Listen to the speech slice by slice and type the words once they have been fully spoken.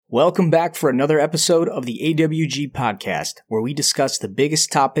Welcome back for another episode of the AWG podcast, where we discuss the biggest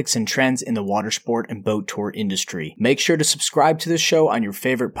topics and trends in the water sport and boat tour industry. Make sure to subscribe to the show on your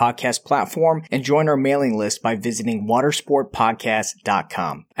favorite podcast platform and join our mailing list by visiting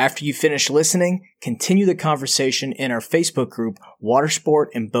watersportpodcast.com. After you finish listening, continue the conversation in our Facebook group, Watersport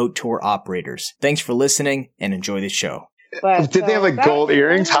and Boat Tour Operators. Thanks for listening and enjoy the show. But, did they have like gold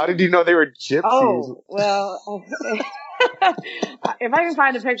earrings? How did you know they were gypsies? Oh, well, if I can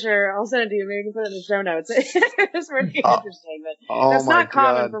find a picture, I'll send it to you. Maybe you can put it in the show notes. It's pretty interesting. But that's not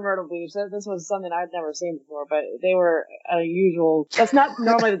common for Myrtle Beach. This was something I'd never seen before, but they were unusual. That's not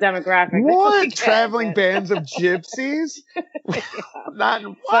normally the demographic. What? Traveling bands of gypsies? Yeah. Not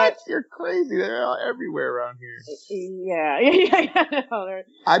what? But, you're crazy. They're all everywhere around here. Yeah. No,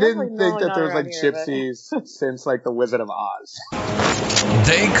 I didn't think that there was like gypsies since like the Wizard of Oz.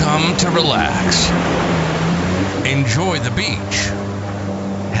 They come to relax, enjoy the beach,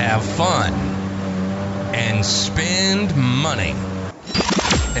 have fun, and spend money.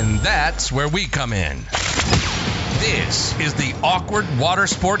 And that's where we come in. This is the Awkward Water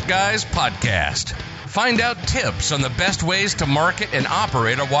Sport Guys podcast. Find out tips on the best ways to market and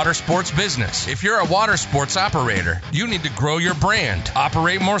operate a water sports business. If you're a water sports operator, you need to grow your brand,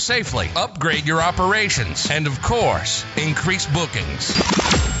 operate more safely, upgrade your operations, and of course, increase bookings.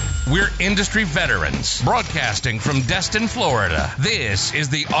 We're industry veterans, broadcasting from Destin, Florida. This is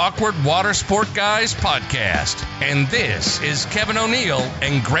the Awkward Water Sport Guys podcast. And this is Kevin O'Neill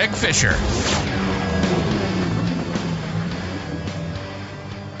and Greg Fisher.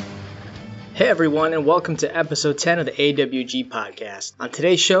 Hey everyone, and welcome to episode 10 of the AWG podcast. On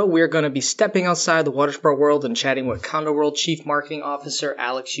today's show, we are going to be stepping outside the water sport world and chatting with Condo World Chief Marketing Officer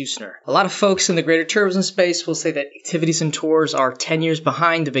Alex Usner. A lot of folks in the greater tourism space will say that activities and tours are 10 years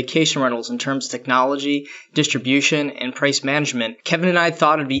behind the vacation rentals in terms of technology, distribution, and price management. Kevin and I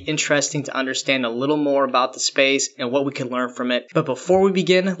thought it'd be interesting to understand a little more about the space and what we can learn from it. But before we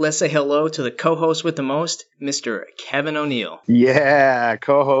begin, let's say hello to the co-host with the most, Mr. Kevin O'Neill. Yeah,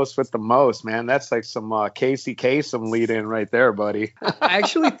 co-host with the most, man. That's like some Casey Kasem lead-in right there, buddy. I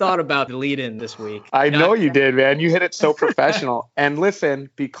actually thought about the lead-in this week. I know you did, man. You hit it so professional. And listen,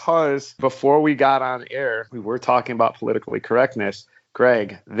 because before we got on air, we were talking about politically correctness.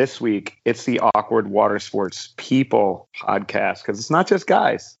 Greg, this week, it's the Awkward Water Sports People podcast, because it's not just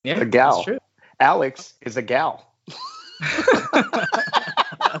guys. Yeah, it's a gal. That's true. Alex is a gal.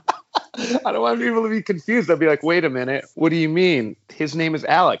 I don't want people to be confused. They'll be like, wait a minute, what do you mean? His name is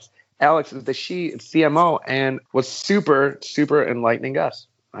Alex. Alex is the CMO and was super, super enlightening us.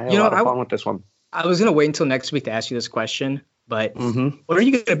 I had a lot of fun with this one. I was going to wait until next week to ask you this question, but what are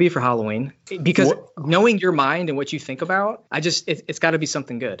you going to be for Halloween? Because knowing your mind and what you think about, it's got to be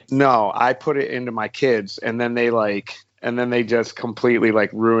something good. No, I put it into my kids, and then they just completely like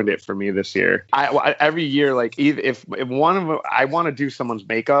ruined it for me this year. I every year, like if one of them, I want to do someone's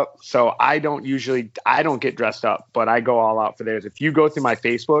makeup, so I don't get dressed up, but I go all out for theirs. If you go through my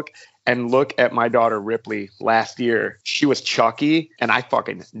Facebook and look at my daughter Ripley last year, she was Chucky, and I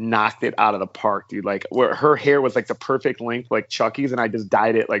fucking knocked it out of the park, dude. Like where her hair was like the perfect length, like Chucky's, and I just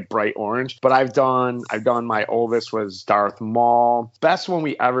dyed it like bright orange. But I've done my oldest was Darth Maul. Best one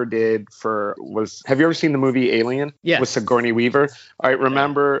we ever did was, have you ever seen the movie Alien? Yeah. With Sigourney Weaver. All right,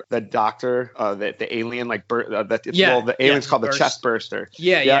 remember the doctor, the alien, like the alien's called the chest burster.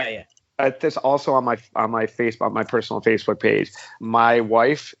 Yeah. This also on my personal Facebook page. My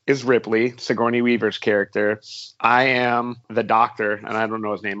wife is Ripley, Sigourney Weaver's character. I am the doctor, and I don't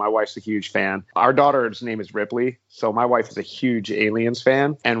know his name. My wife's a huge fan. Our daughter's name is Ripley, so my wife is a huge Aliens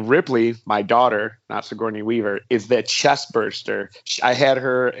fan. And Ripley, my daughter, not Sigourney Weaver, is the chest burster. I had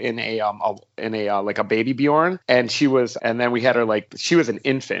her in a baby Bjorn, and then we had her like she was an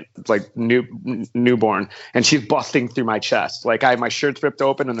infant, like newborn, and she's busting through my chest. Like I have my shirt's ripped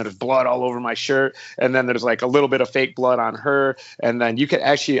open, and there's blood all over my shirt, and then there's like a little bit of fake blood on her, and then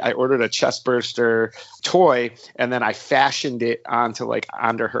I ordered a chest burster toy, and then I fashioned it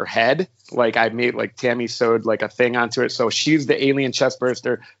onto her head. Like I made like Tammy sewed like a thing onto it, so she's the alien chest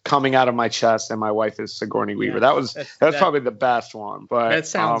burster coming out of my chest, and my wife is Sigourney Weaver. That's probably the best one. But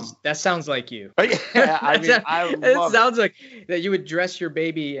that sounds like you. Yeah, I mean, it sounds like that you would dress your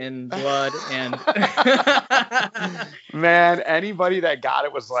baby in blood and. Man, anybody that got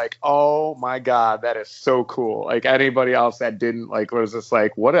it was like, oh, Oh my God, that is so cool. Like anybody else that didn't like was just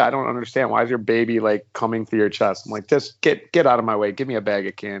like, what? I don't understand. Why is your baby like coming through your chest? I'm like, just get out of my way. Give me a bag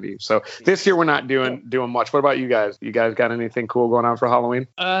of candy. So this year we're not doing much. What about you guys? You guys got anything cool going on for Halloween?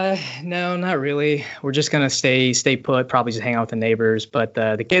 No, not really. We're just gonna stay put. Probably just hang out with the neighbors. But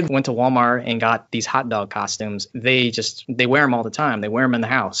the kids went to Walmart and got these hot dog costumes. They wear them all the time. They wear them in the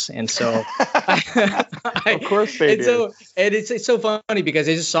house, and so of course they do. So and it's so funny because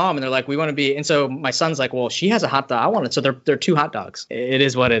they just saw them and they're like, we want to be. And so my son's like, well, she has a hot dog. I want it. So they're 2 hot dogs. It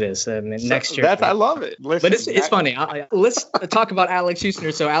is what it is. Next year. I love it. Listen, but it's funny. Let's talk about Alex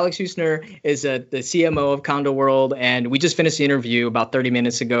Husner. So Alex Husner is the CMO of Condo World, and we just finished the interview about 30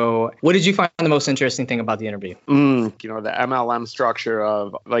 minutes ago. What did you find the most interesting thing about the interview? The MLM structure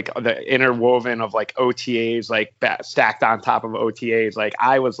of like the interwoven of like OTAs, like stacked on top of OTAs. Like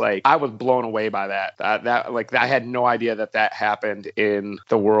I was blown away by that. I had no idea that happened in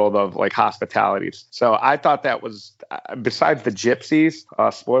the world of like hospitality. So I thought that was, besides the gypsies,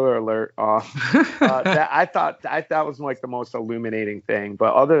 spoiler alert, that I thought was like the most illuminating thing.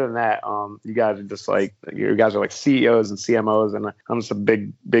 But other than that, you guys are like CEOs and CMOs, and I'm just a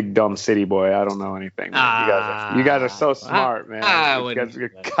big dumb city boy. I don't know anything. You guys are so smart, man. You guys, your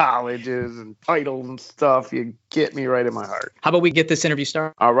colleges and titles and stuff. You get me right in my heart. How about we get this interview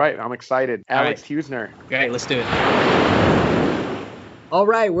started? All right, I'm excited. Alex Husner. Great, let's do it. All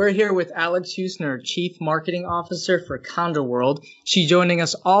right, we're here with Alex Husner, Chief Marketing Officer for Condo World. She's joining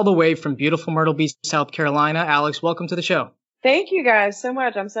us all the way from beautiful Myrtle Beach, South Carolina. Alex, welcome to the show. Thank you guys so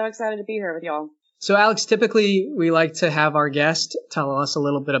much. I'm so excited to be here with y'all. So Alex, typically we like to have our guests tell us a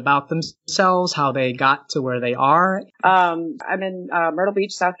little bit about themselves, how they got to where they are. I'm in Myrtle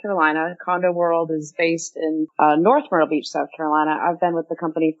Beach, South Carolina. Condo World is based in North Myrtle Beach, South Carolina. I've been with the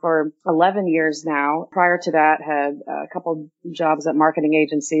company for 11 years now. Prior to that, had a couple jobs at marketing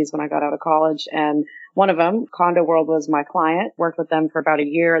agencies when I got out of college, and one of them, Condo World, was my client. Worked with them for about a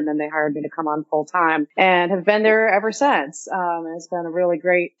year, and then they hired me to come on full time, and have been there ever since. It's been a really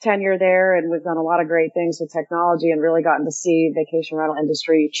great tenure there, and we've done a lot of great things with technology, and really gotten to see vacation rental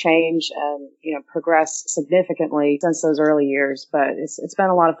industry change and progress significantly since those early years. But it's been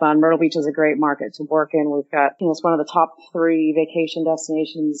a lot of fun. Myrtle Beach is a great market to work in. We've got it's one of the top 3 vacation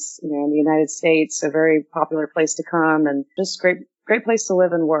destinations in the United States. A very popular place to come, and just great place to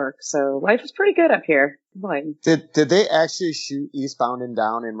live and work. So life is pretty good up here. Did they actually shoot Eastbound and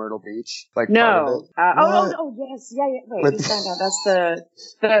Down in Myrtle Beach? Like no. Yes, yeah. Wait, Eastbound and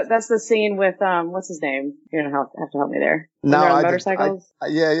Down. That's the scene with what's his name? You're gonna have to help me there. No, on motorcycles.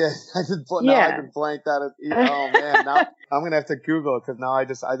 Yeah. I can blank that. Oh man, now I'm gonna have to Google it because now I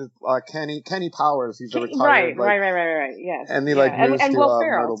just Kenny Powers. He's a retired. Right. Yes. And he moves and to Will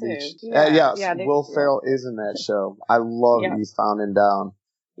Ferrell Myrtle too. Beach. Will Ferrell is in that show. I love Eastbound and Down.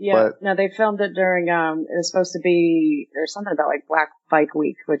 Yeah, no, they filmed it during, it was supposed to be, there's something about like Black Bike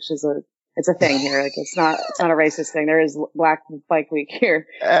Week, which is it's a thing here. Like it's not a racist thing. There is Black Bike Week here.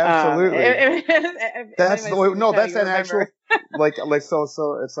 Absolutely. That's an actual,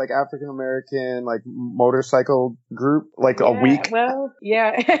 so it's like African American, like motorcycle group, a week. Well,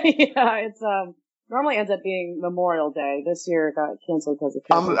 yeah, it's, normally ends up being Memorial Day. This year it got canceled because of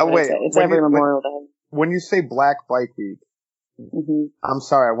COVID. It's every Memorial Day. When you say Black Bike Week, mm-hmm. I'm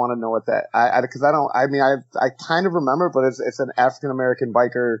sorry, I want to know what that, because I kind of remember, but it's an African American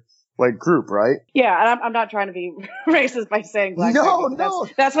biker group, right? Yeah, and I'm not trying to be racist by saying Black. No.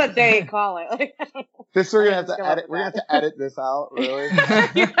 That's what they call it. We're gonna have to edit. We're gonna have to edit this out, really.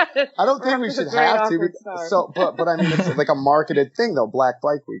 I don't think we should have to. But I mean, it's like a marketed thing, though. Black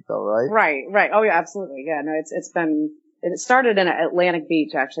Bike Week, though, right? Right. Oh yeah, absolutely. Yeah, no, it started in Atlantic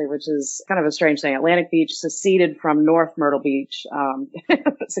Beach, actually, which is kind of a strange thing. Atlantic Beach seceded from North Myrtle Beach,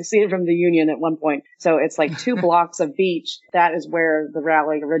 seceded from the Union at one point. So it's like 2 blocks of beach. That is where the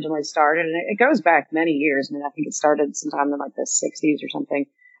rally originally started. And it goes back many years. I mean, I think it started sometime in like the 60s or something.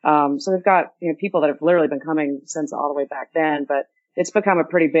 So we've got, people that have literally been coming since all the way back then, but it's become a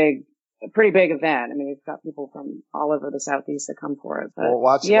pretty big event. I mean, you've got people from all over the Southeast that come for it. But well,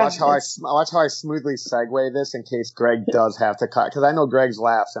 watch how I smoothly segue this in case Greg does have to cut, because I know Greg's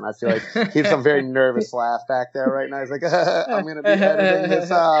laughs, and I feel like he's a very nervous laugh back there right now. He's like, I'm going to be editing this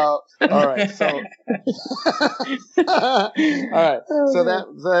out. All right, so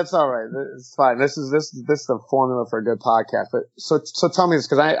that's all right. It's fine. This is the formula for a good podcast. But so tell me this,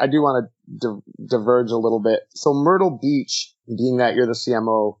 because I do want to diverge a little bit. So Myrtle Beach, being that you're the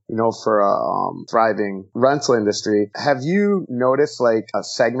CMO, for a thriving rental industry, have you noticed like a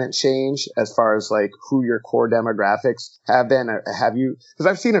segment change as far as like who your core demographics have been? Have you, because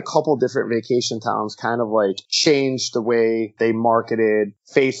I've seen a couple different vacation towns kind of like change the way they marketed,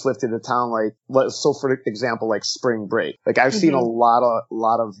 facelifted the town. Like, so for example, like Spring Break, like I've seen a lot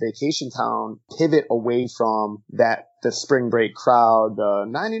of vacation town pivot away from the Spring Break crowd, the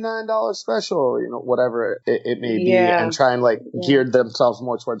 $99 special, whatever it may be, and try and gear themselves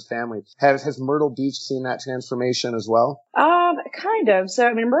more towards family. Has Myrtle Beach seen that transformation as well? Kind of. So,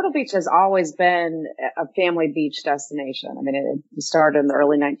 I mean, Myrtle Beach has always been a family beach destination. I mean, it started in the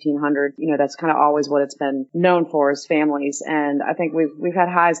early 1900s. That's kind of always what it's been known for, is families. And I think we've had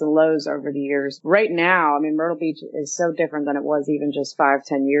highs and lows over the years. Right now, I mean, Myrtle Beach is so different than it was even just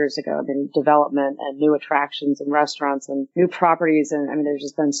 5-10 years ago. I mean, development and new attractions and restaurants and new properties. And I mean, there's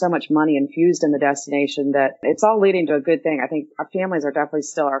just been so much money infused in the destination that it's all leading to a good thing. I think our families are definitely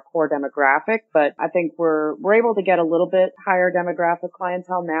still our core demographic, but I think we're able to get a little bit higher demographic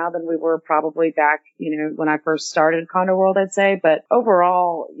clientele now than we were probably back, when I first started Condo World, I'd say. But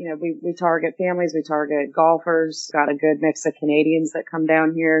overall, we target families, we target golfers, got a good mix of Canadians that come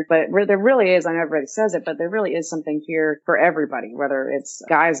down here. But there really is, I know everybody says it, but there really is something here for everybody, whether it's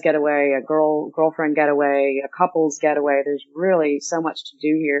guys getaway, a girlfriend getaway, a couple's getaway. There's really so much to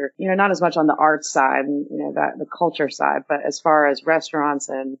do here. Not as much on the arts side and, the culture side, but as far as restaurants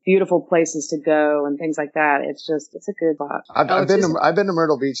and beautiful places to go and things like that, it's a good spot. I've been to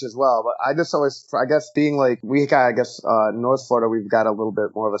Myrtle Beach as well, but I just always, I guess being like, North Florida, we've got a little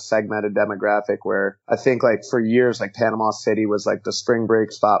bit more of a segmented demographic where I think like for years, like Panama City was like the Spring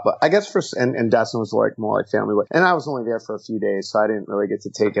Break spot, but I guess and Destin was like more like family, and I was only there for a few days, so I didn't really get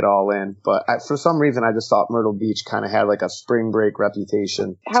to take it all in. But for some reason, I just thought Myrtle Beach kind of had like a Spring Break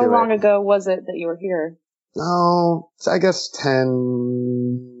reputation. How long ago was it that you were here? No, I guess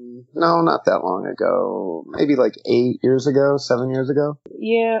not that long ago. Maybe like 7 years ago.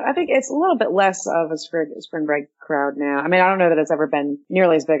 Yeah, I think it's a little bit less of a spring break crowd now. I mean, I don't know that it's ever been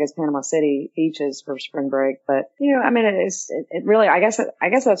nearly as big as Panama City beaches for spring break, but I mean, it really, I guess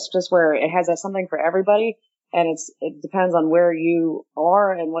that's just where it has something for everybody. And it depends on where you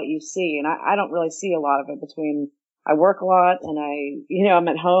are and what you see. And I don't really see a lot of it between, I work a lot and I'm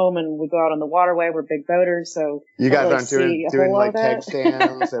at home and we go out on the waterway. We're big boaters. So you guys aren't doing like keg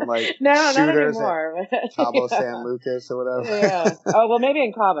stands and like no, shooters not anymore. Cabo San Lucas or whatever. Yeah. Oh, well, maybe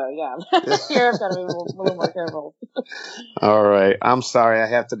in Cabo. Yeah. Here I've got to be a little more careful. All right. I'm sorry. I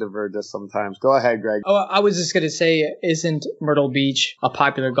have to divert this sometimes. Go ahead, Greg. Oh, I was just going to say, isn't Myrtle Beach a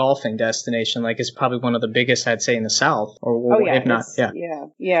popular golfing destination? Like it's probably one of the biggest, I'd say, in the South if not. Yeah.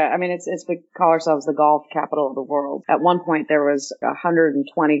 Yeah. I mean, we call ourselves the golf capital of the world. At one point, there was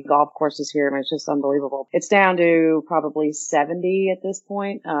 120 golf courses here. I mean, it's just unbelievable. It's down to probably 70 at this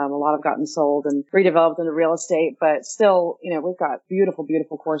point. A lot have gotten sold and redeveloped into real estate, but still, we've got beautiful,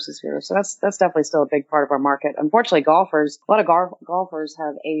 beautiful courses here. So that's definitely still a big part of our market. Unfortunately, a lot of golfers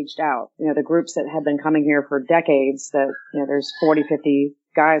have aged out. The groups that have been coming here for decades that, there's 40, 50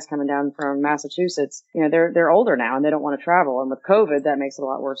 guys coming down from Massachusetts, they're older now and they don't want to travel. And with COVID, that makes it a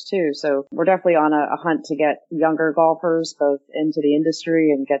lot worse too. So we're definitely on a hunt to get younger golfers both into the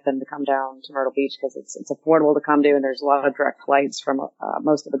industry and get them to come down to Myrtle Beach because it's affordable to come to, and there's a lot of direct flights from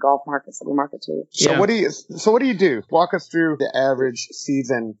most of the golf markets that we market to. So what do you do? Walk us through the average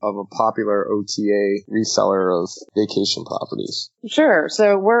season of a popular OTA reseller of vacation properties. Sure.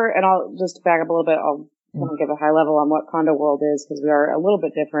 So and I'll just back up a little bit. I'll give a high level on what Condo World is because we are a little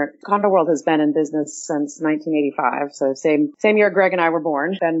bit different. Condo World has been in business since 1985. So same year Greg and I were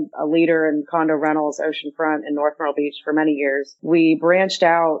born. Been a leader in condo rentals, oceanfront and North Myrtle Beach for many years. We branched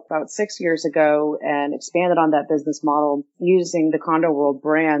out about 6 years ago and expanded on that business model using the Condo World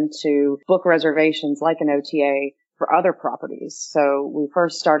brand to book reservations like an OTA for other properties. So we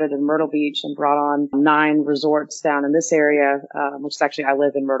first started in Myrtle Beach and brought on 9 resorts down in this area, which is actually, I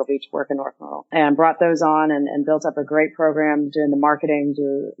live in Myrtle Beach, work in North Myrtle, and brought those on and built up a great program doing the marketing,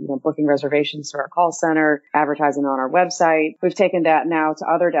 booking reservations through our call center, advertising on our website. We've taken that now to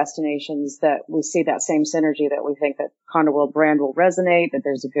other destinations that we see that same synergy that we think that Condo World brand will resonate, that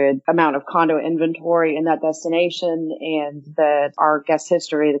there's a good amount of condo inventory in that destination, and that our guest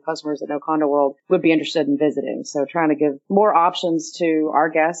history, the customers that know Condo World, would be interested in visiting. So trying to give more options to our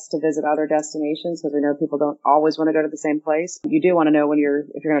guests to visit other destinations because we know people don't always want to go to the same place. You do want to know if you're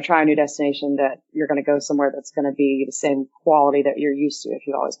going to try a new destination that you're going to go somewhere that's going to be the same quality that you're used to if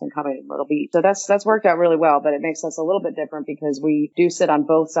you've always been coming to Myrtle Beach. So that's worked out really well, but it makes us a little bit different because we do sit on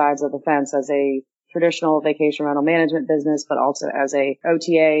both sides of the fence as a traditional vacation rental management business, but also as a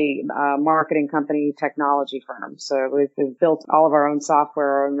OTA marketing company technology firm. So we've built all of our own software,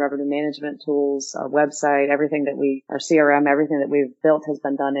 our own revenue management tools, our website, our CRM, everything that we've built has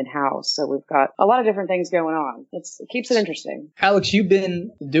been done in-house. So we've got a lot of different things going on. It keeps it interesting. Alex, you've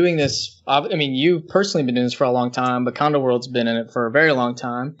been doing this. I mean, you've personally been doing this for a long time, but Condo World's been in it for a very long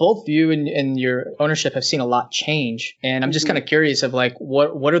time. Both you and your ownership have seen a lot change. And I'm just kind of curious of like,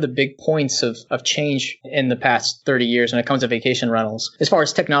 what are the big points of change in the past 30 years when it comes to vacation rentals, as far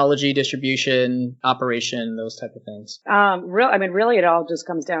as technology, distribution, operation, those type of things? Really it all just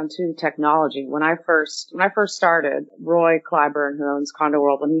comes down to technology. When I first started, Roy Clyburn, who owns Condo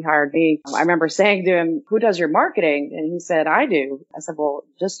World, when he hired me, I remember saying to him, "Who does your marketing?" And he said, "I do." I said, "Well,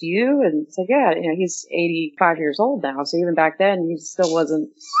 just you?" And he said, "Yeah." He's 85 years old now. So even back then, he still wasn't,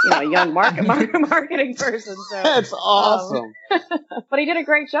 a young marketing person. So that's awesome. But he did a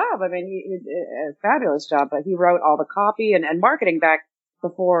great job. I mean, he did a fabulous job, but he wrote all the copy and marketing back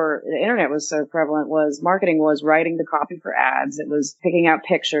before the internet was so prevalent marketing was writing the copy for ads. It was picking out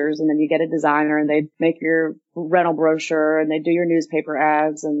pictures, and then you get a designer and they'd make your rental brochure and they'd do your newspaper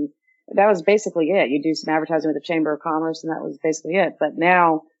ads. And that was basically it. You do some advertising with the Chamber of Commerce and that was basically it. But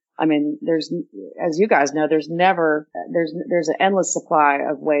now, I mean, there's, as you guys know, there's an endless supply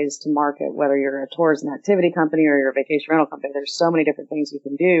of ways to market, whether you're a tourism activity company or you're a vacation rental company. There's so many different things you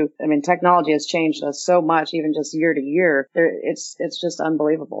can do. I mean, technology has changed us so much, even just year to year. It's just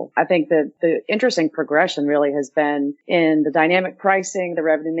unbelievable. I think that the interesting progression really has been in the dynamic pricing, the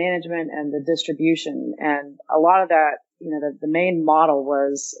revenue management, and the distribution. And a lot of that, the main model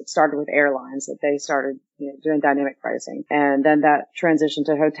was, it started with airlines, that they started doing dynamic pricing. And then that transitioned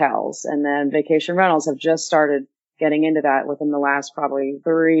to hotels. And then vacation rentals have just started getting into that within the last probably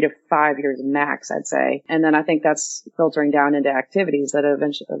 3 to 5 years max, I'd say. And then I think that's filtering down into activities that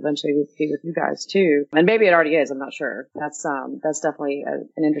eventually will be with you guys too. And maybe it already is. I'm not sure. That's definitely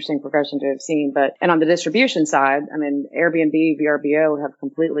an interesting progression to have seen. And on the distribution side, I mean, Airbnb, VRBO have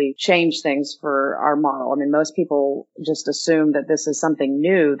completely changed things for our model. I mean, most people just assume that this is something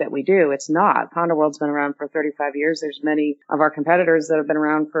new that we do. It's not. Condo World's been around for 35 years. There's many of our competitors that have been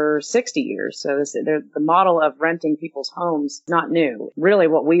around for 60 years. So the model of renting people's homes, not new. Really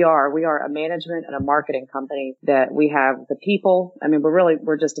what we are a management and a marketing company that we have the people. I mean,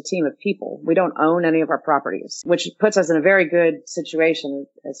 we're just a team of people. We don't own any of our properties, which puts us in a very good situation,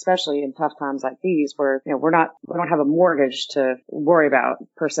 especially in tough times like these where, we don't have a mortgage to worry about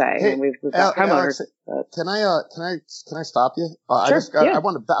per se. Hey, I mean, we've got homeowners. Can I stop you? Sure, I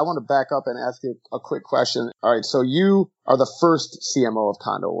want to back up and ask you a quick question. All right. So you are the first CMO of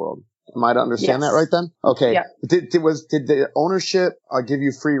Condo World. Am I to understand that right then? Okay. Yeah. Did the ownership give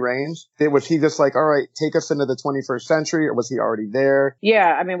you free range? Was he just like, all right, take us into the 21st century, or was he already there?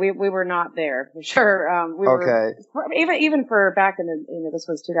 Yeah. I mean, we were not there for sure. We were, even for back in the, this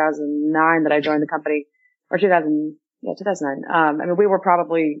was 2009 that I joined the company, or 2009. I mean, we were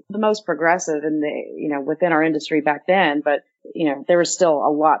probably the most progressive in within our industry back then, but, there was still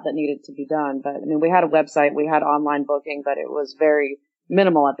a lot that needed to be done. But I mean, we had a website, we had online booking, but it was very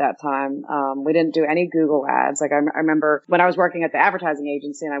minimal at that time. We didn't do any Google ads. Like I remember when I was working at the advertising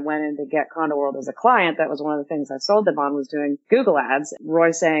agency and I went in to get Condo World as a client, that was one of the things I sold them on, was doing Google ads.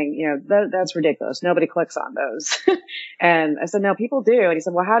 Roy saying, that's ridiculous. Nobody clicks on those. And I said, no, people do. And he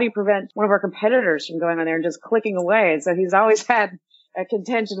said, well, how do you prevent one of our competitors from going on there and just clicking away? And so he's always had a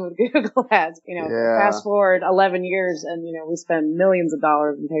contention with Google ads, fast forward 11 years and, we spend millions of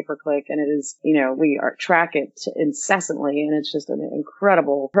dollars in pay-per-click, and it is, we track it incessantly, and it's just an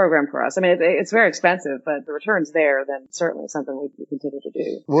incredible program for us. I mean, it's very expensive, but the return's there, then certainly something we continue to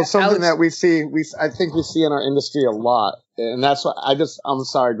do. Well, something that I think we see in our industry a lot. And that's what I'm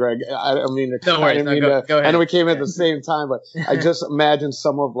sorry, Greg. I don't mean to. Don't worry. Go ahead. I know we came at the same time, but I just imagine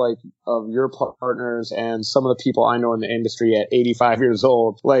some of your partners and some of the people I know in the industry at 85 years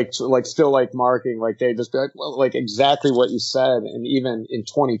old, still marketing, they just be like, well, exactly what you said. And even in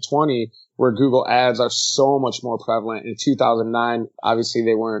 2020, where Google ads are so much more prevalent. In 2009, obviously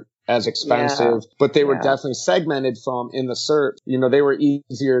they weren't as expensive, but they were definitely segmented from in the SERP. They were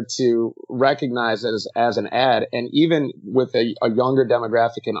easier to recognize as an ad. And even with a younger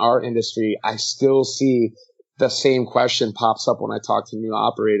demographic in our industry, I still see the same question pops up when I talk to new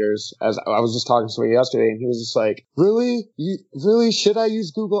operators. As I was just talking to somebody yesterday, and he was just like, really, should I use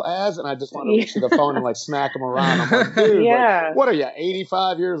Google ads? And I just want to reach to the phone and smack him around. I'm like, dude, what are you,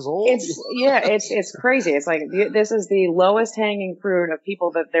 85 years old? It's crazy. It's like, this is the lowest hanging fruit of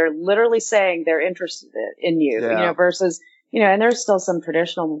people that they're literally saying they're interested in you, versus, and there's still some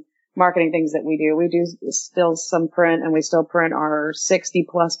traditional marketing things that we do. We do still some print, and we still print our 60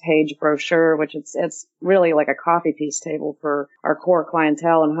 plus page brochure, which it's really like a coffee piece table for our core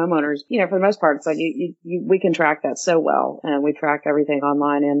clientele and homeowners. You know, for the most part, it's like we can track that so well, and we track everything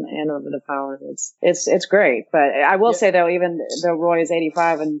online and over the phone. It's great. But I will say though, even though Roy is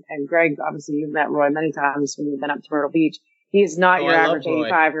 85 and Greg, obviously you've met Roy many times when you've been up to Myrtle Beach. He's not your average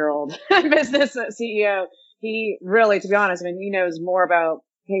 85-year-old business CEO. He really, to be honest, I mean, he knows more about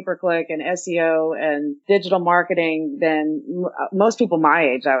pay-per-click and SEO and digital marketing than most people my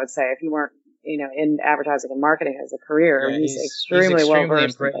age, I would say, if you weren't, you know, in advertising and marketing as a career. Yeah, he's extremely well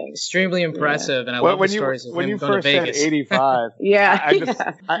versed. Extremely impressive, and I love the stories of him going to Vegas. When you first said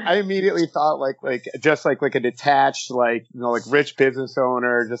 85, I immediately thought like a detached, like, you know, like rich business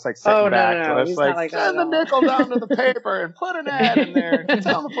owner, just like sitting back. No. He's like, send the nickel down to the paper and put an ad in there.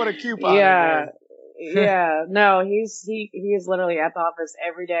 Tell him to put a coupon in there. Yeah, no, he is literally at the office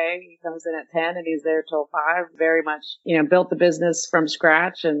every day. He comes in at 10 and he's there till 5. Very much, you know, built the business from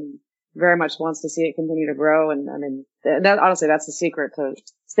scratch and very much wants to see it continue to grow. And I mean, that honestly, that's the secret to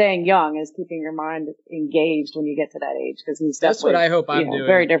staying young, is keeping your mind engaged when you get to that age. Because that's what I hope I'm doing.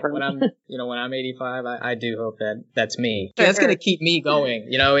 Very different. When I'm 85, I do hope that's me. That's going to keep me going,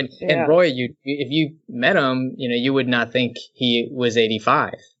 you know. And Roy, if you met him, you know, you would not think he was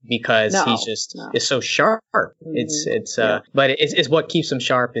 85 because he's just is so sharp. Mm-hmm. But it's what keeps him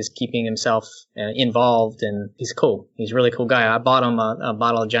sharp is keeping himself involved, and he's cool. He's a really cool guy. I bought him a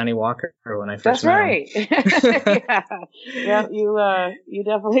bottle of Johnny Walker when I first met him. That's right. Yeah, you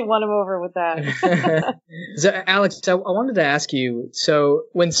definitely won him over with that. So, Alex, I wanted to ask you, so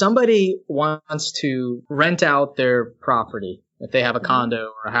when somebody wants to rent out their property, if they have a condo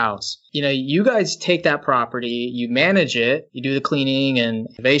or a house, you know, you guys take that property, you manage it, you do the cleaning and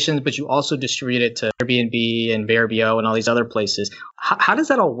renovations, but you also distribute it to Airbnb and VRBO and all these other places. How does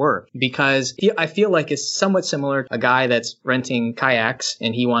that all work? Because I feel like it's somewhat similar to a guy that's renting kayaks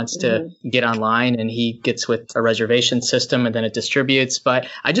and he wants to get online and he gets with a reservation system and then it distributes. But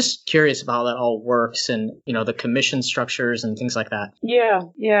I'm just curious about how that all works and, you know, the commission structures and things like that. Yeah.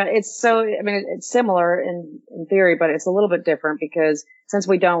 It's similar in theory, but it's a little bit different because since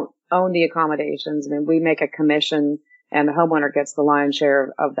we don't own the accommodations, I mean, we make a commission and the homeowner gets the lion's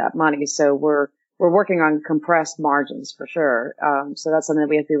share of that money. So we're working on compressed margins for sure. So that's something that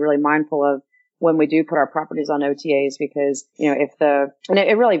we have to be really mindful of when we do put our properties on OTAs, because, you know, and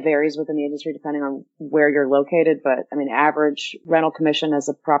it really varies within the industry depending on where you're located. But I mean, average rental commission as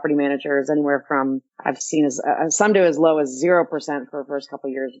a property manager is anywhere from, I've seen some do as low as 0% for the first couple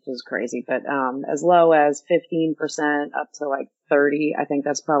of years, which is crazy, but, as low as 15% up to like 30. I think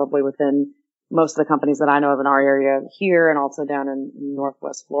that's probably within most of the companies that I know of in our area here and also down in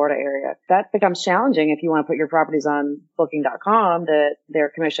Northwest Florida area. That becomes challenging if you want to put your properties on Booking.com, that their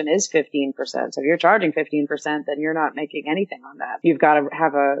commission is 15%. So if you're charging 15%, then you're not making anything on that. You've got to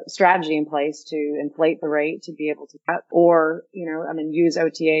have a strategy in place to inflate the rate to be able to cut, or, you know, I mean, use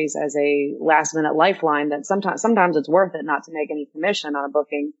OTAs as a last minute lifeline that sometimes it's worth it not to make any commission on a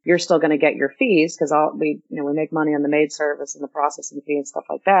booking. You're still going to get your fees because we make money on the maid service and the processing fee and stuff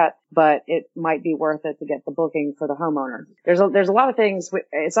like that, but it might be worth it to get the booking for the homeowner. There's a lot of things.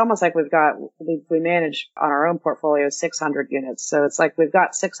 It's almost like we manage on our own portfolio 600 units. So it's like we've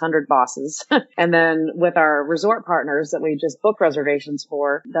got 600 bosses. And then with our resort partners that we just book reservations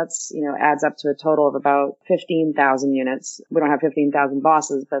for, that's, you know, adds up to a total of about 15,000 units. We don't have 15,000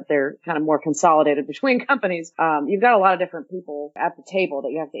 bosses, but they're kind of more consolidated between companies. You've got a lot of different people at the table that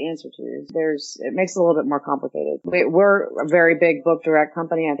you have to answer to. It makes it a little bit more complicated. We're a very big book direct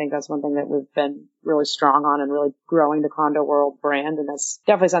company. I think that's one thing that we've been really strong on and really growing the Condo World brand. And that's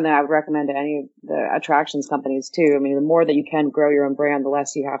definitely something I would recommend to any of the attractions companies too. I mean, the more that you can grow your own brand, the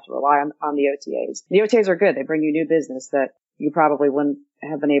less you have to rely on the OTAs. The OTAs are good. They bring you new business that you probably wouldn't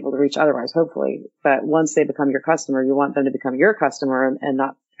have been able to reach otherwise, hopefully. But once they become your customer, you want them to become your customer and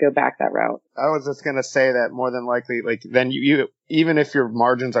not go back that route. I was just going to say that more than likely, like, then you even if your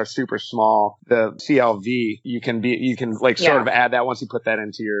margins are super small, the CLV, you can sort of add that once you put that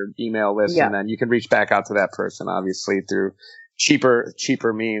into your email list, and then you can reach back out to that person, obviously, through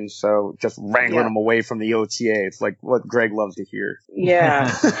cheaper means. So just wrangling them away from the OTA. It's like what Greg loves to hear.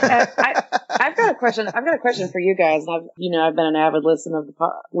 Yeah. I've got a question. I've got a question for you guys. And I've been an avid listener of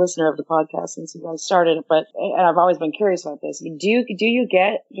the podcast since you guys started, and I've always been curious about this. Do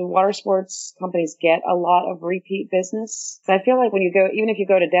water sports companies get a lot of repeat business? So I feel like even if you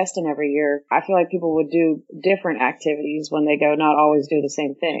go to Destin every year, I feel like people would do different activities when they go, not always do the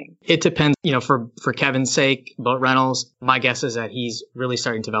same thing. It depends. You know, for Kevin's sake, boat rentals, my guess is that he's really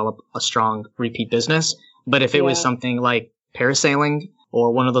starting to develop a strong repeat business. But if it was something like parasailing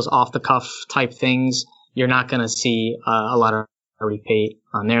or one of those off the cuff type things, you're not going to see a lot of repeat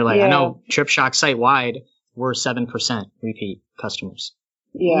on there. Like I know TripShock site wide, we're 7% repeat customers.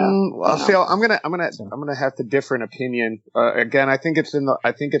 Yeah. I'm gonna have to differ in opinion. Again, I think it's in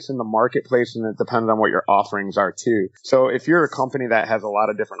the marketplace, and it depends on what your offerings are too. So if you're a company that has a lot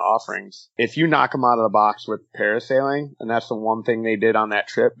of different offerings, if you knock them out of the box with parasailing, and that's the one thing they did on that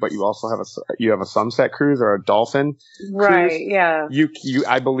trip, but you also have a sunset cruise or a dolphin cruise, yeah.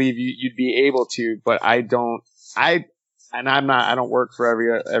 I believe you'd be able to, but I don't work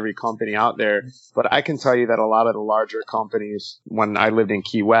for every company out there, but I can tell you that a lot of the larger companies, when I lived in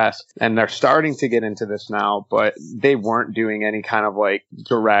Key West, and they're starting to get into this now, but they weren't doing any kind of like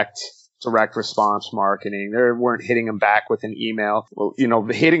direct response marketing. They weren't hitting them back with an email,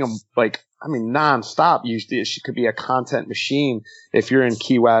 hitting them nonstop. It could be a content machine. If you're in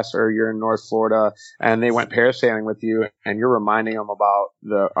Key West or you're in North Florida and they went parasailing with you and you're reminding them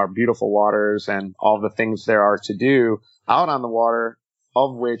about our beautiful waters and all the things there are to do out on the water,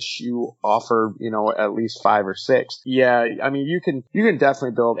 of which you offer, at least 5 or 6. Yeah. I mean, you can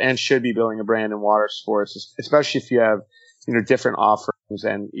definitely build and should be building a brand in water sports, especially if you have, different offerings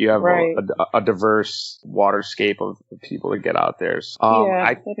and you have a diverse waterscape of people to get out there.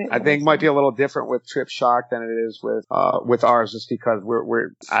 I think it might be a little different with TripShock than it is with ours, just because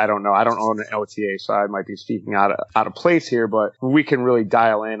I don't know. I don't own an OTA, so I might be speaking out of place here, but we can really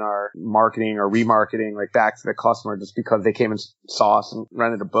dial in our marketing or remarketing like back to the customer just because they came and saw us and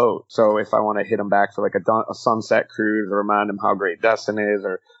rented a boat. So if I want to hit them back for like a sunset cruise or remind them how great Destin is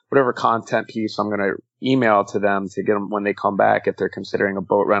or whatever content piece I'm going to email to them to get them when they come back, if they're considering a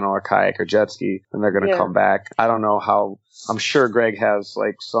boat rental or kayak or jet ski, then they're going to come back. I don't know how, I'm sure Greg has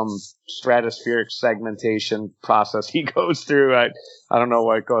like some stratospheric segmentation process he goes through. I don't know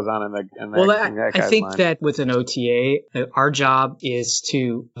what goes on in that I think mind. that with an OTA, our job is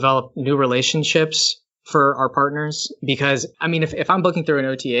to develop new relationships for our partners, because I mean, if I'm booking through an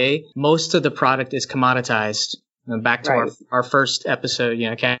OTA, most of the product is commoditized. Back to our first episode,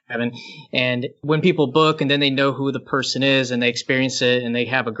 Kevin. And when people book and then they know who the person is and they experience it and they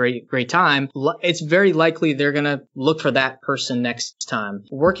have a great time, it's very likely they're going to look for that person next time.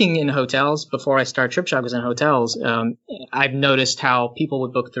 Working in hotels, before I started TripShock was in hotels, I've noticed how people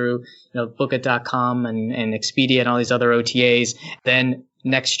would book through, Bookit.com and Expedia and all these other OTAs. Then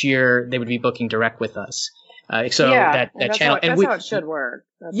next year they would be booking direct with us. That channel. That's how it should work.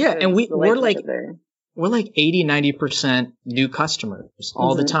 We're like 80-90% new customers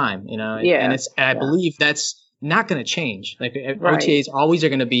all the time, and I believe that's not going to change. Like OTAs always are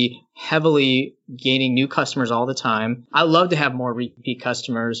going to be heavily gaining new customers all the time. I love to have more repeat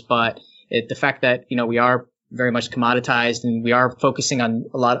customers, but the fact that, we are very much commoditized and we are focusing on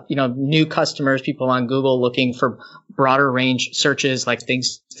a lot of, new customers, people on Google looking for broader range searches like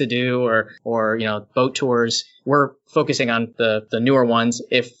things to do or boat tours. We're focusing on the newer ones.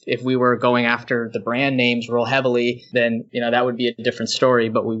 If we were going after the brand names real heavily, then, that would be a different story,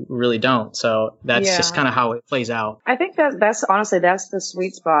 but we really don't. So that's just kind of how it plays out. I think that's honestly, that's the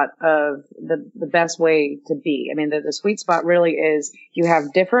sweet spot of the best way to be. I mean, the sweet spot really is you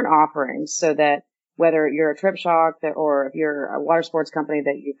have different offerings so that whether you're a TripShock or if you're a water sports company,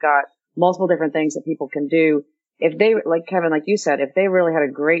 that you've got multiple different things that people can do. If they, like Kevin, like you said, if they really had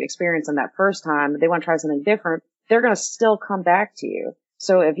a great experience on that first time, they want to try something different, they're going to still come back to you.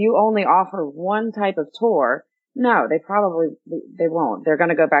 So if you only offer one type of tour, no, they won't. They're going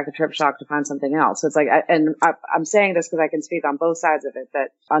to go back to TripShock to find something else. So it's like, I'm saying this because I can speak on both sides of it, that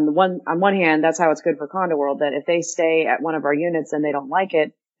on one hand, that's how it's good for Condo World, that if they stay at one of our units and they don't like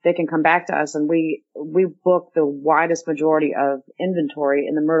it, they can come back to us, and we book the widest majority of inventory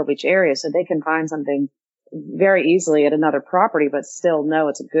in the Myrtle Beach area, so they can find something very easily at another property, but still know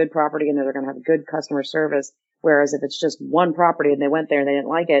it's a good property and they're going to have good customer service. Whereas if it's just one property and they went there and they didn't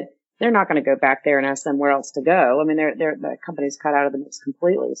like it, they're not going to go back there and ask them where else to go. I mean, the company's cut out of the mix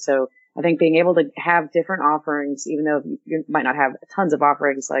completely. So I think being able to have different offerings, even though you might not have tons of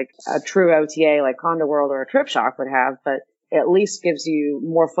offerings like a true OTA like Condo World or a TripShock would have, but at least gives you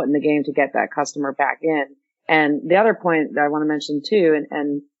more foot in the game to get that customer back in. And the other point that I want to mention too,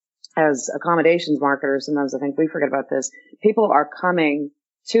 and as accommodations marketers, sometimes I think we forget about this. People are coming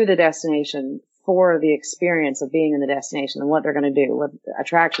to the destination for the experience of being in the destination and what they're going to do, what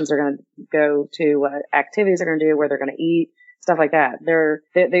attractions they're going to go to, what activities they're going to do, where they're going to eat, stuff like that.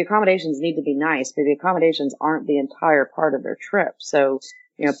 The accommodations need to be nice, but the accommodations aren't the entire part of their trip. So,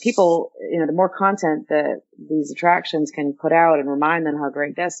 people, the more content that these attractions can put out and remind them how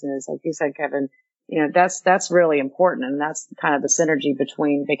great Destin is, like you said, Kevin, that's really important. And that's kind of the synergy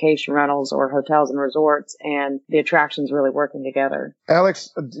between vacation rentals or hotels and resorts and the attractions really working together.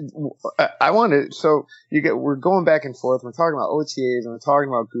 Alex, we're going back and forth. We're talking about OTAs and we're talking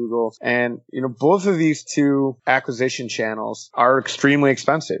about Google, and, both of these two acquisition channels are extremely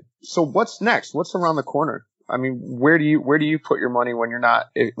expensive. So what's next? What's around the corner? I mean, where do you put your money when you're not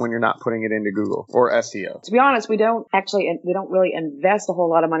putting it into Google or SEO? To be honest, we don't really invest a whole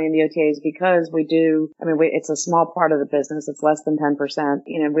lot of money in the OTAs because it's a small part of the business. It's less than 10%.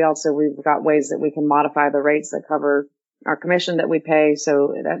 We've got ways that we can modify the rates that cover our commission that we pay.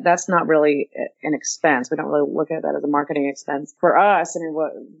 So that's not really an expense. We don't really look at that as a marketing expense. For us,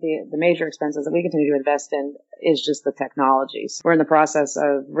 what the major expenses that we continue to invest in is just the technologies. We're in the process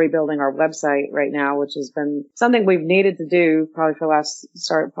of rebuilding our website right now, which has been something we've needed to do probably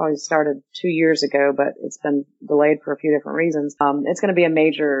started 2 years ago, but it's been delayed for a few different reasons. It's going to be a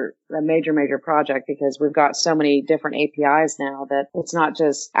major project because we've got so many different APIs now that it's not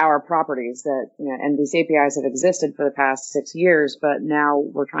just our properties and these APIs have existed for the past 6 years, but now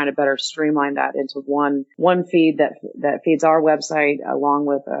we're trying to better streamline that into one feed that feeds our website along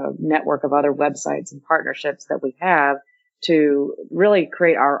with a network of other websites and partnerships that we have to really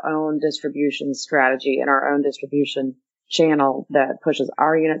create our own distribution strategy and our own distribution channel that pushes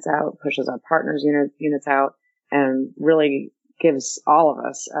our units out, pushes our partners' units out, and really gives all of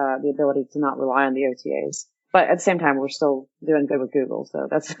us the ability to not rely on the OTAs. But at the same time, we're still doing good with Google, so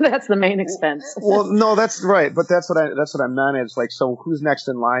that's the main expense. Well, no, that's right, but that's what I meant. Is like, so who's next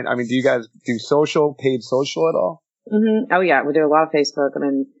in line? I mean, do you guys do paid social at all? Mm-hmm. Oh yeah, we do a lot of Facebook.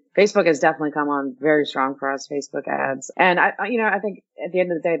 Facebook has definitely come on very strong for us, Facebook ads. And I think at the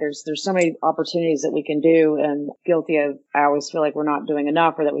end of the day, there's so many opportunities that we can do, and I always feel like we're not doing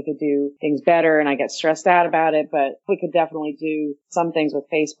enough or that we could do things better, and I get stressed out about it, but we could definitely do some things with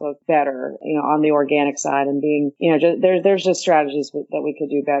Facebook better, on the organic side and being, there's just strategies that we could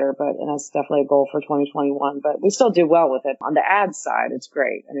do better, and that's definitely a goal for 2021, but we still do well with it. On the ads side, it's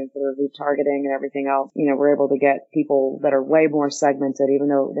great. For the retargeting and everything else, we're able to get people that are way more segmented, even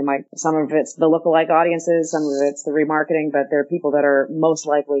though some of it's the lookalike audiences, some of it's the remarketing, but there are people that are most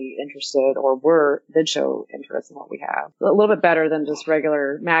likely interested or did show interest in what we have. A little bit better than just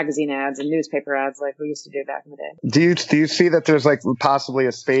regular magazine ads and newspaper ads like we used to do back in the day. Do you see that there's possibly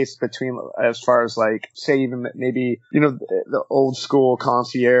a space between, as far as say even maybe, the old school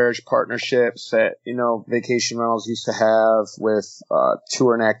concierge partnerships that, vacation rentals used to have with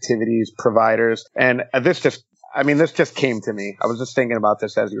tour and activities providers. And this just came to me. I was just thinking about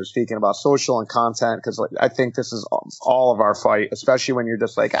this as you were speaking about social and content, because I think this is all of our fight, especially when you're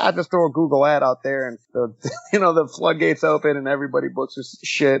just just throw a Google ad out there and the floodgates open and everybody books your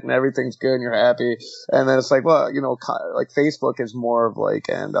shit and everything's good and you're happy. And then it's Facebook is more of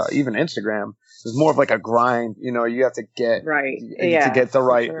and even Instagram is more of a grind. You have to get to get the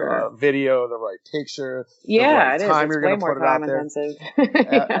right video, the right picture. Yeah, the right time it is. you're way going to more put it out time there. intensive.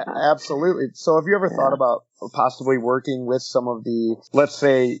 Absolutely. So have you ever thought about possibly working with some of the, let's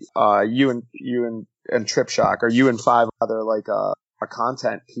say, you and Trip Shock, or you and 5 other, a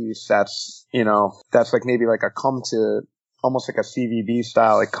content piece that's maybe a come to, almost like a CVB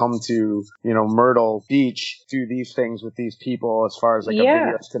style, come to, Myrtle Beach, do these things with these people as far as a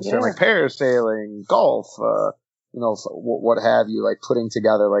video is concerned, like parasailing, golf, what have you, putting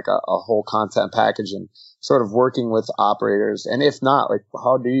together a whole content package and sort of working with operators. And if not,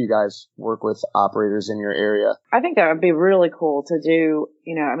 how do you guys work with operators in your area? I think that would be really cool to do.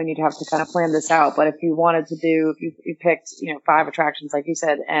 You'd have to kind of plan this out, but if you wanted to do, if you picked, 5 attractions, like you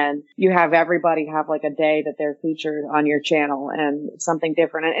said, and you have everybody have a day that they're featured on your channel and something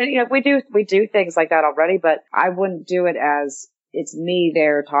different. And we do things like that already, but I wouldn't do it as it's me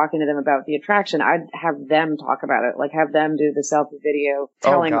there talking to them about the attraction. I'd have them talk about it, have them do the selfie video,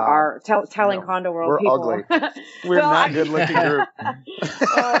 telling Condo World we're people. Ugly. We're not good looking group.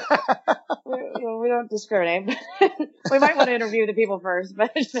 We don't discriminate. We might want to interview the people first,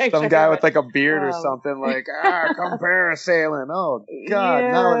 but some guy with a beard or something come parasailing. Oh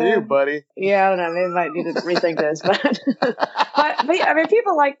God, not with you, buddy. Yeah, I don't know. Maybe I might need to rethink this, but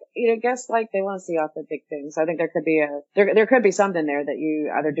people guests they want to see authentic things. I think there could be something there that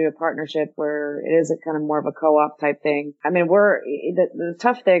you either do a partnership where it is a kind of more of a co-op type thing. The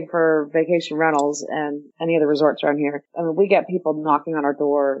tough thing for vacation rentals and any of the resorts around here, we get people knocking on our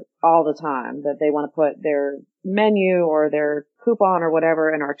door all the time that they want to put their menu or their coupon or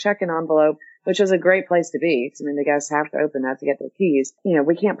whatever in our check-in envelope, which is a great place to be. Because, I mean, the guests have to open that to get their keys. You know,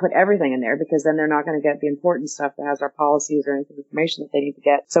 we can't put everything in there because then they're not going to get the important stuff that has our policies or any information that they need to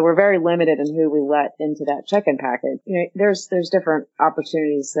get. So we're very limited in who we let into that check-in package. You know, there's different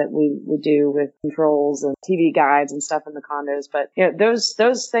opportunities that we do with controls and TV guides and stuff in the condos. But, you know,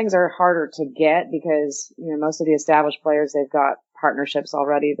 those things are harder to get because, you know, most of the established players, they've got partnerships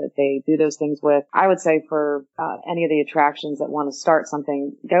already that they do those things with. I would say for any of the attractions that want to start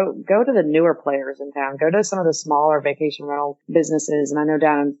something, go to the newer players in town. Go to some of the smaller vacation rental businesses. And I know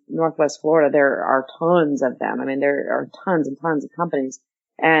down in Northwest Florida, there are tons of them. I mean, there are tons and tons of companies.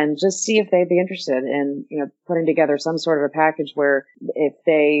 And just see if they'd be interested in, you know, putting together some sort of a package where if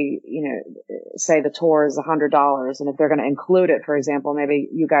they, you know, say the tour is $100 and if they're going to include it, for example, maybe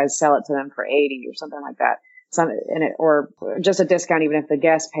you guys sell it to them for $80 or something like that. Or just a discount even if the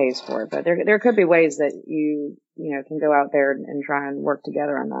guest pays for it. But there could be ways that you can go out there and try and work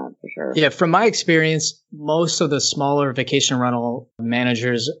together on that for sure. Yeah, from my experience, most of the smaller vacation rental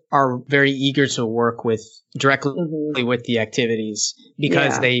managers are very eager to work with directly with the activities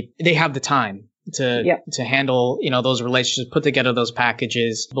because they have the time to handle, you know, those relationships, put together those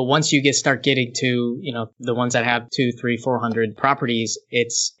packages. But once you start getting to, you know, the ones that have 200, 300, 400 properties,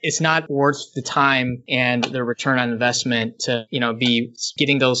 it's not worth the time and the return on investment to, you know, be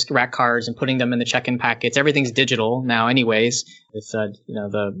getting those rack cards and putting them in the check-in packets. Everything's digital now anyways with, you know,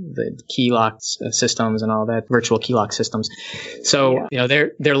 the key lock systems and all that, virtual key lock systems. So, you know,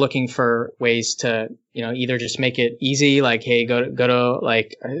 they're looking for ways to, you know, either just make it easy, like, hey, go to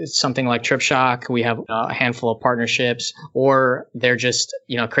like something like TripShock. We have a handful of partnerships, or they're just,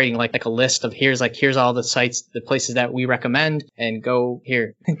 you know, creating like a list of here's all the sites, the places that we recommend, and go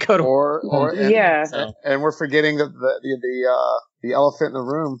here, go to and we're forgetting the elephant in the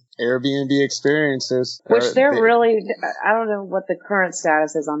room, Airbnb experiences. Which really, I don't know what the current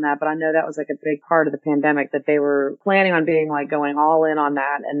status is on that, but I know that was like a big part of the pandemic that they were planning on being like going all in on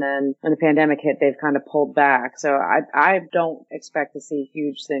that. And then when the pandemic hit, they've kind of pulled back. So I don't expect to see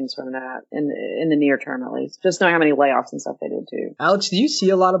huge things from that in the near term, at least. Just knowing how many layoffs and stuff they did too. Alex, do you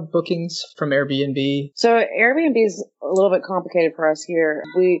see a lot of bookings from Airbnb? So Airbnb is a little bit complicated for us here.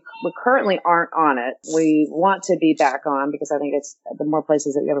 We currently aren't on it. We want to be back on because I think it's the more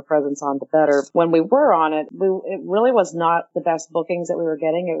places that you have a presence on, the better. When we were on it, it really was not the best bookings that we were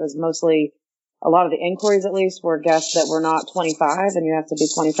getting. It was mostly, a lot of the inquiries at least, were guests that were not 25, and you have to be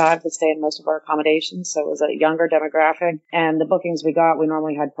 25 to stay in most of our accommodations. So it was a younger demographic. And the bookings we got, we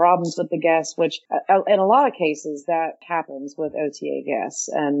normally had problems with the guests, which in a lot of cases that happens with OTA guests.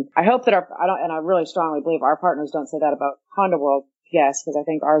 And I hope that I really strongly believe our partners don't say that about Condo World guests, because I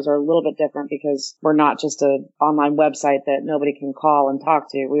think ours are a little bit different because we're not just an online website that nobody can call and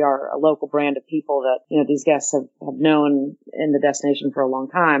talk to. We are a local brand of people that, you know, these guests have known in the destination for a long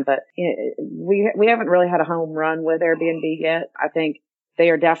time. But you know, we haven't really had a home run with Airbnb yet. I think they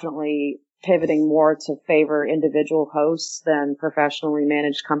are definitely pivoting more to favor individual hosts than professionally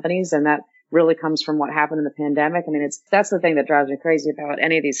managed companies, and that really comes from what happened in the pandemic. I mean, that's the thing that drives me crazy about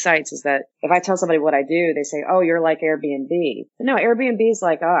any of these sites is that if I tell somebody what I do, they say, "Oh, you're like Airbnb." But no, Airbnb is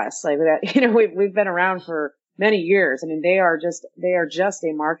like us. Like that, you know, we've been around for many years. I mean, they are just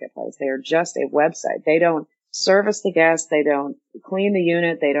a marketplace. They are just a website. They don't service the guests. They don't clean the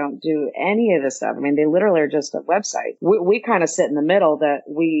unit. They don't do any of this stuff. I mean, they literally are just a website. We kind of sit in the middle that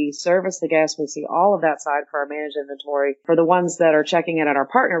we service the guests. We see all of that side for our managed inventory. For the ones that are checking in at our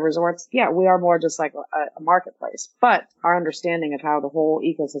partner resorts, yeah, we are more just like a marketplace. But our understanding of how the whole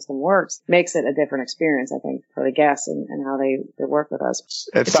ecosystem works makes it a different experience, I think, for the guests and how they work with us.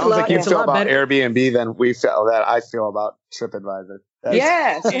 It sounds like you feel about Airbnb than I feel about TripAdvisor.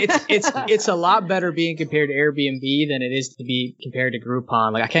 Yes. It's a lot better being compared to Airbnb than it is to be compared to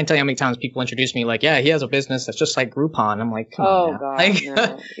Groupon. Like, I can't tell you how many times people introduce me like, yeah, he has a business that's just like Groupon. I'm like, come on now. God, like,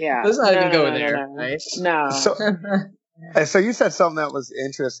 no. Yeah. Let's not even go there, right? No. So you said something that was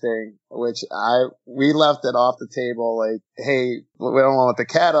interesting, which we left it off the table. Like, hey, we don't want the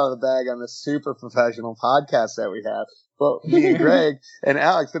cat out of the bag on this super professional podcast that we have. But me and Greg and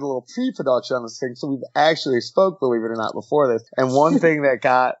Alex did a little pre-production on this thing, so we've actually spoke, believe it or not, before this. And one thing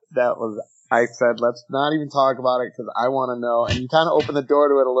I said, let's not even talk about it because I want to know. And you kind of opened the door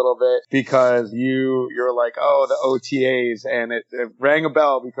to it a little bit because you're like, oh, the OTAs. And it rang a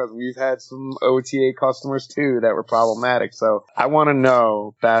bell because we've had some OTA customers too that were problematic. So I want to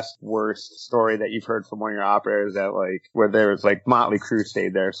know best, worst story that you've heard from one of your operators that like, where there was like Motley Crue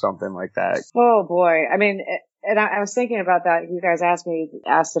stayed there or something like that. Oh boy. I mean, And I was thinking about that. You guys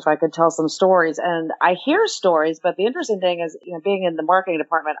asked if I could tell some stories, and I hear stories, but the interesting thing is, being in the marketing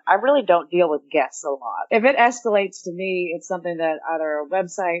department, I really don't deal with guests a lot. If it escalates to me, it's something that either a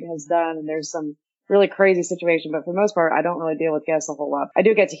website has done and there's some really crazy situation, but for the most part, I don't really deal with guests a whole lot. I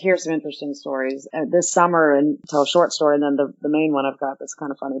do get to hear some interesting stories this summer and tell a short story, and then the main one I've got that's kind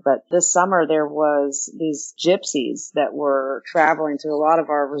of funny. But this summer there was these gypsies that were traveling to a lot of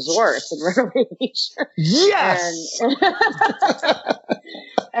our resorts in River Beach. Yes.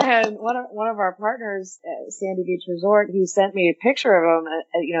 And one of our partners at Sandy Beach Resort, he sent me a picture of them.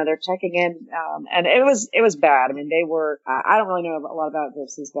 They're checking in, and it was bad. I mean, they were. I don't really know a lot about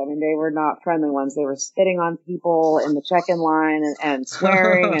gypsies, but I mean, they were not friendly ones. They were spitting on people in the check-in line and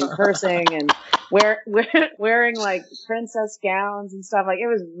swearing and cursing and wearing like princess gowns and stuff. Like, it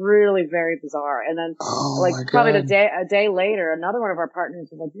was really very bizarre. And then probably a day later, another one of our partners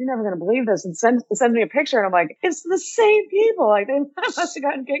was like, "You're never going to believe this," and sends me a picture. And I'm like, it's the same people. Like, they must have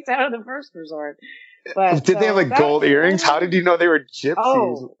gotten kicked out of the first resort. But did they have like gold earrings? How did you know they were gypsies?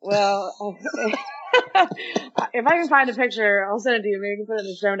 Oh, well, if I can find a picture, I'll send it to you. Maybe you can put it in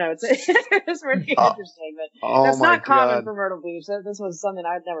the show notes. It's really interesting, but that's not common for Myrtle Beach. This was something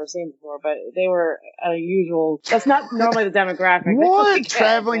I'd never seen before, but they were unusual. That's not normally the demographic. What?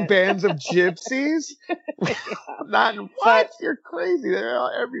 Traveling bands of gypsies? You're crazy. They're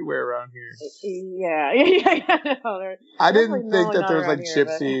all everywhere around here. Yeah. No, I didn't think that there was like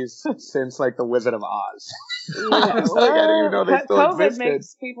gypsies since like the Wizard of Oz. Yeah, I didn't even know they still COVID existed.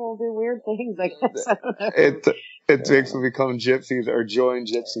 makes people do weird things, I guess. It makes them become gypsies or join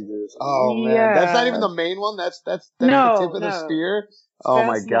gypsy groups. Oh man, yeah. That's not even the main one. That's the tip of the spear. Oh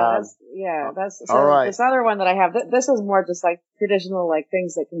my God. That's all right. This other one that I have, this is more just like traditional, like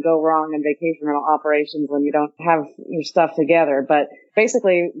things that can go wrong in vacation rental operations when you don't have your stuff together. But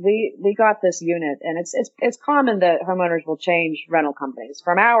basically, we got this unit, and it's common that homeowners will change rental companies.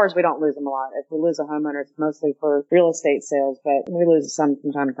 From ours, we don't lose them a lot. If we lose a homeowner, it's mostly for real estate sales, but we lose some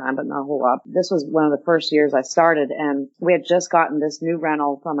from time to time, but not a whole lot. This was one of the first years I started, and we had just gotten this new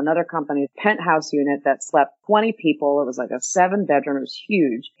rental from another company, penthouse unit that slept 20 people. It was like a 7-bedroom. It was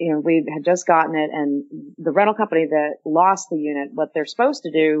huge. We had just gotten it, and the rental company that lost the unit, what they're supposed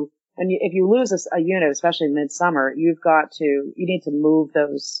to do, and if you lose a unit, especially midsummer, you need to move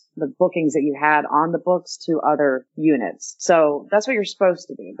the bookings that you had on the books to other units. So that's what you're supposed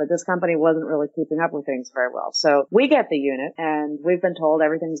to do. But this company wasn't really keeping up with things very well. So we get the unit, and we've been told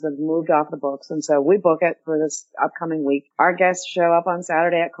everything's been moved off the books. And so we book it for this upcoming week. Our guests show up on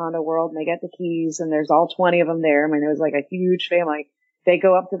Saturday at Condo World, and they get the keys, and there's all 20 of them there. I mean, it was like a huge family. They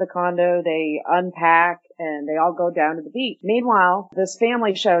go up to the condo, they unpack, and they all go down to the beach. Meanwhile, this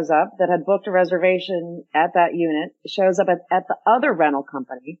family shows up that had booked a reservation at that unit, shows up at the other rental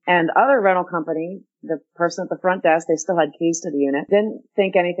company, and the other rental company, the person at the front desk, they still had keys to the unit, didn't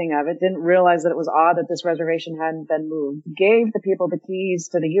think anything of it, didn't realize that it was odd that this reservation hadn't been moved, gave the people the keys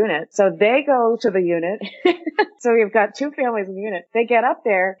to the unit. So they go to the unit. So we've got 2 families in the unit. They get up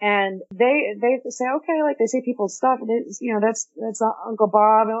there and they say, okay, like they see people's stuff, and that's Uncle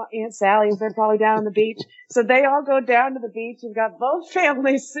Bob and Aunt Sally. They're probably down on the beach. So they all go down to the beach. You've got both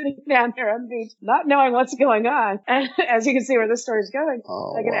families sitting down there on the beach, not knowing what's going on. And as you can see where this story is going,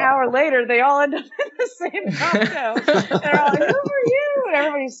 an hour later, they all end up in the same condo. They're all like, who are you? And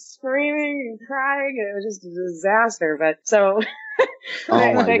everybody's screaming and crying. And it was just a disaster. But so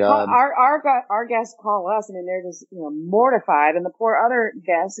they call, our guests call us. I mean, they're just mortified. And the poor other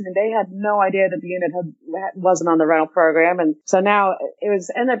guests, I mean, they had no idea that the unit wasn't on the rental program. And so now it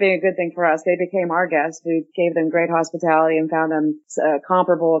ended up being a good thing for us. They became our guests. We gave them great hospitality and found them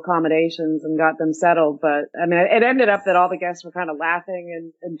comparable accommodations and got them settled. But I mean, it ended up that all the guests were kind of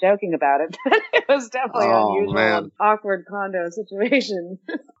laughing and joking about it. It was definitely an unusual and awkward condo situation.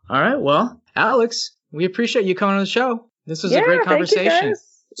 All right. Well, Alex, we appreciate you coming on the show. This was a great conversation. Thank you guys.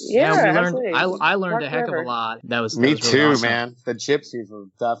 Yeah, we learned. I learned a heck of a lot. That was me that was too, really awesome. Man. The gypsies were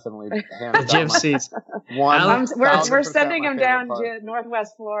definitely the gypsies. We're sending them down to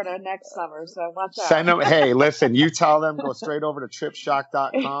Northwest Florida next summer, so watch out. Send them. Hey, listen, you tell them go straight over to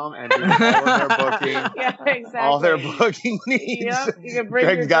TripShock.com and do all of their booking. Yeah, exactly. All their booking needs. Yep, you can bring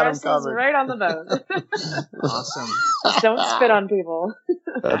your dresses right on the boat. Awesome. Just don't spit on people.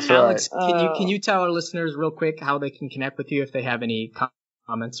 That's Alex, right. Can you tell our listeners real quick how they can connect with you if they have any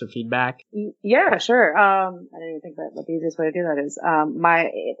comments or feedback? Yeah, sure. I didn't even think that the easiest way to do that is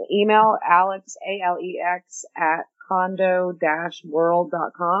my email, Alex, ALEX at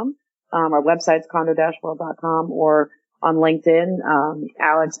condo-world.com. Our website's condo-world.com, or on LinkedIn.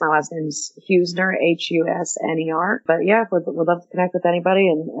 Alex, my last name's Husner, Husner. But yeah, would love to connect with anybody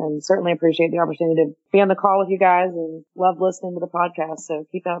and certainly appreciate the opportunity to be on the call with you guys and love listening to the podcast. So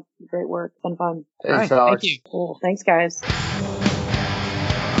keep up the great work. It's been fun. Thanks, Alex. Thank you. Cool. Thanks, guys.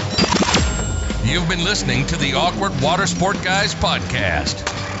 You've been listening to the Awkward Water Sport Guys podcast.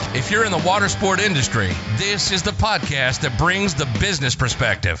 If you're in the water sport industry, this is the podcast that brings the business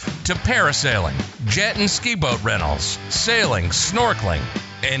perspective to parasailing, jet and ski boat rentals, sailing, snorkeling,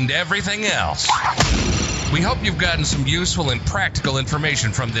 and everything else. We hope you've gotten some useful and practical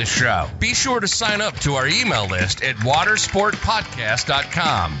information from this show. Be sure to sign up to our email list at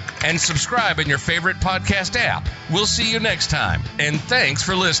watersportpodcast.com and subscribe in your favorite podcast app. We'll see you next time, and thanks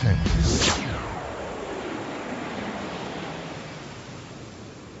for listening.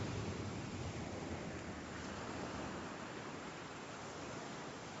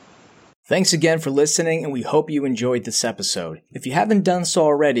 Thanks again for listening, and we hope you enjoyed this episode. If you haven't done so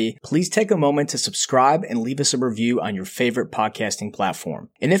already, please take a moment to subscribe and leave us a review on your favorite podcasting platform.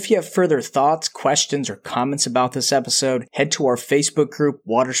 And if you have further thoughts, questions, or comments about this episode, head to our Facebook group,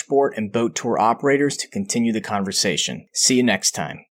 Watersport and Boat Tour Operators, to continue the conversation. See you next time.